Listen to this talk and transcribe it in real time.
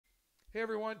Hey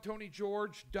everyone, Tony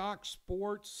George, Doc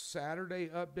Sports, Saturday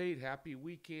update. Happy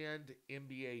weekend,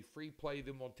 NBA free play.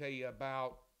 Then we'll tell you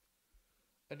about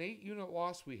an 8-unit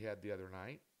loss we had the other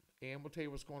night. And we'll tell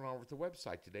you what's going on with the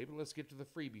website today. But let's get to the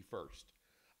freebie first.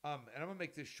 And I'm going to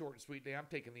make this short and sweet today. I'm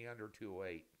taking the under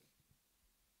 208.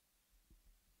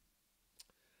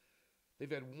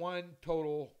 They've had one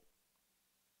total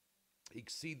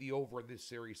exceed the over in this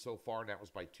series so far, and that was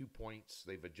by 2 points.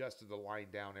 They've adjusted the line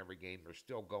down every game. They're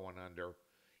still going under.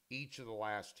 Each of the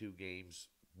last two games,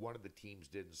 one of the teams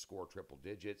didn't score triple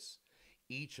digits.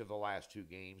 Each of the last two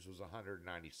games was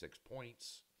 196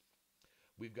 points.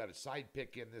 We've got a side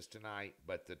pick in this tonight,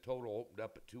 but the total opened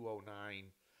up at 209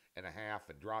 and a half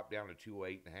and dropped down to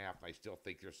 208 and a half. And I still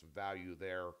think there's some value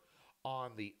there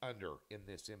on the under in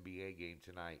this NBA game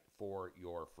tonight for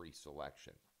your free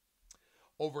selection.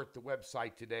 Over at the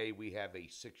website today, we have a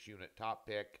 6-unit top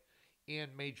pick in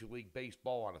Major League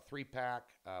Baseball on a 3-pack.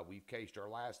 We've cased our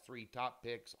last 3 top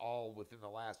picks all within the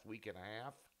last week and a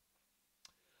half.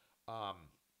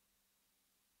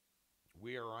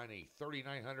 We are on a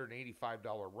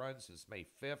 $3,985 run since May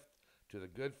 5th to the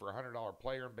good for a $100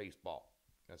 player in baseball.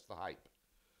 That's the hype.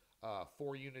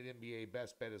 4-unit NBA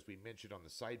best bet, as we mentioned, on the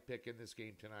side pick in this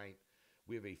game tonight.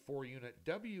 We have a 4-unit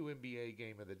WNBA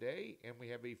game of the day, and we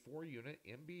have a 4-unit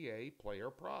NBA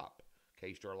player prop.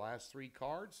 Cased our last 3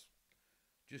 cards.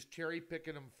 Just cherry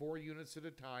picking them 4 units at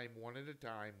a time, one at a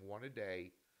time, one a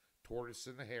day. Tortoise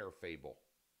and the hare fable.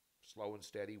 Slow and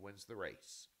steady wins the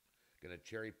race. Going to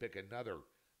cherry pick another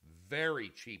very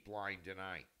cheap line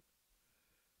tonight.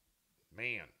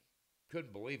 Man,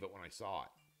 couldn't believe it when I saw it.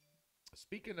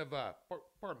 Speaking of,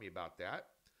 pardon me about that.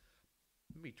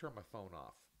 Let me turn my phone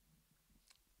off.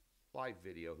 Live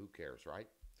video, who cares, right?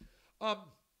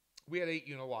 We had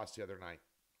 8-unit loss the other night.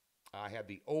 I had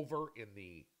the over in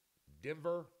the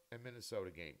Denver and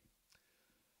Minnesota game.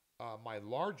 My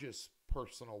largest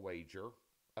personal wager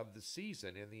of the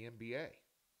season in the NBA.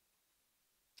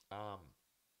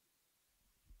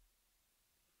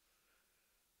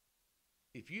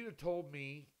 If you'd have told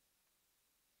me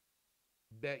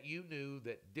that you knew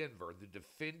that Denver, the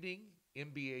defending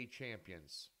NBA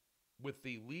champions, with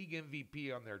the league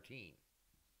MVP on their team,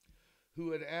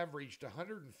 who had averaged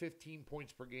 115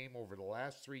 points per game over the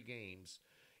last 3 games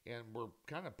and were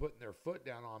kind of putting their foot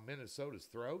down on Minnesota's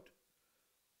throat,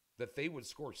 that they would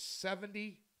score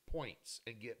 70 points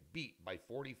and get beat by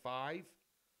 45.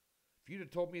 If you'd have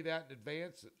told me that in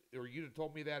advance, or you'd have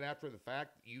told me that after the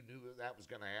fact, you knew that that was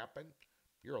going to happen,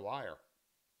 you're a liar.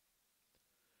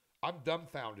 I'm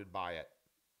dumbfounded by it.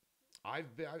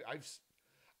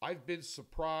 I've been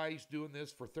surprised doing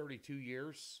this for 32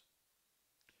 years.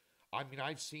 I mean,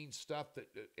 I've seen stuff that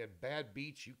and bad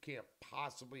beats you can't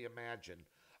possibly imagine,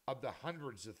 of the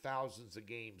hundreds of thousands of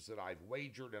games that I've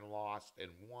wagered and lost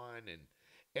and won and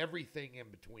everything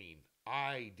in between.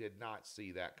 I did not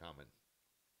see that coming.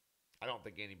 I don't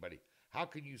think anybody. How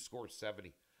can you score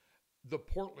 70?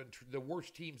 The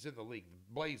worst teams in the league,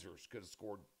 the Blazers, could have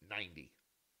scored 90.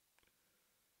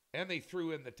 And they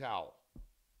threw in the towel.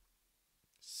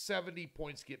 70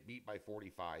 points get beat by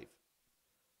 45.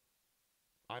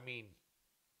 I mean,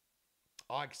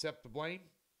 I'll accept the blame.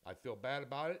 I feel bad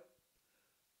about it.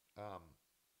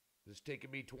 It's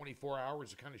taken me 24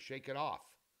 hours to kind of shake it off.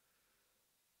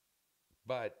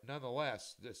 But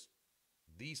nonetheless,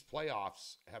 these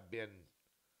playoffs have been,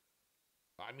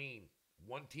 I mean,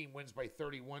 one team wins by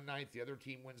 31 night, the other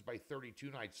team wins by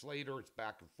 32 nights later. It's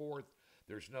back and forth.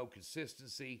 There's no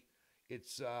consistency.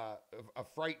 It's a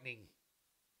frightening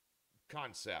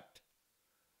concept,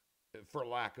 for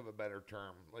lack of a better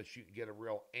term, unless you can get a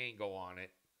real angle on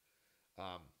it.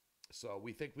 So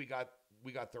we think we got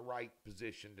the right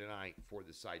position tonight for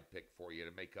the side pick for you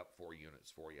to make up 4 units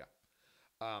for you.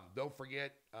 Don't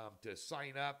forget to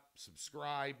sign up,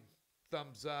 subscribe,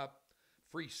 thumbs up,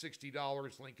 free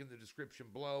 $60, link in the description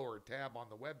below or a tab on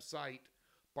the website.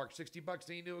 Park $60 in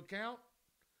any new account,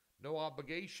 no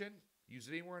obligation. Use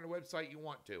it anywhere on the website you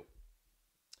want to.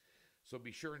 So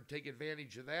be sure and take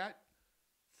advantage of that.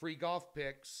 Free golf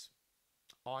picks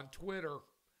on Twitter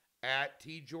at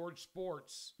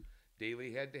TGeorgeSports.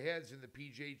 Daily head-to-heads in the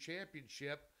PGA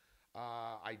Championship.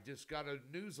 I just got a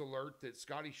news alert that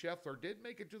Scotty Scheffler did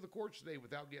make it to the course today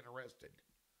without getting arrested.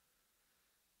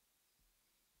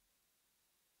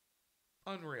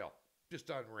 Unreal. Just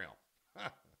unreal.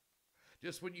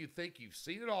 Just when you think you've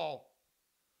seen it all.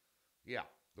 Yeah,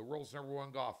 the world's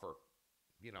 #1 golfer,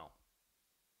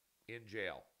 in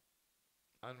jail.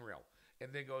 Unreal.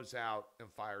 And then goes out and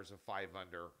fires a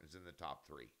 5-under, is in the top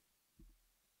 3.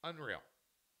 Unreal.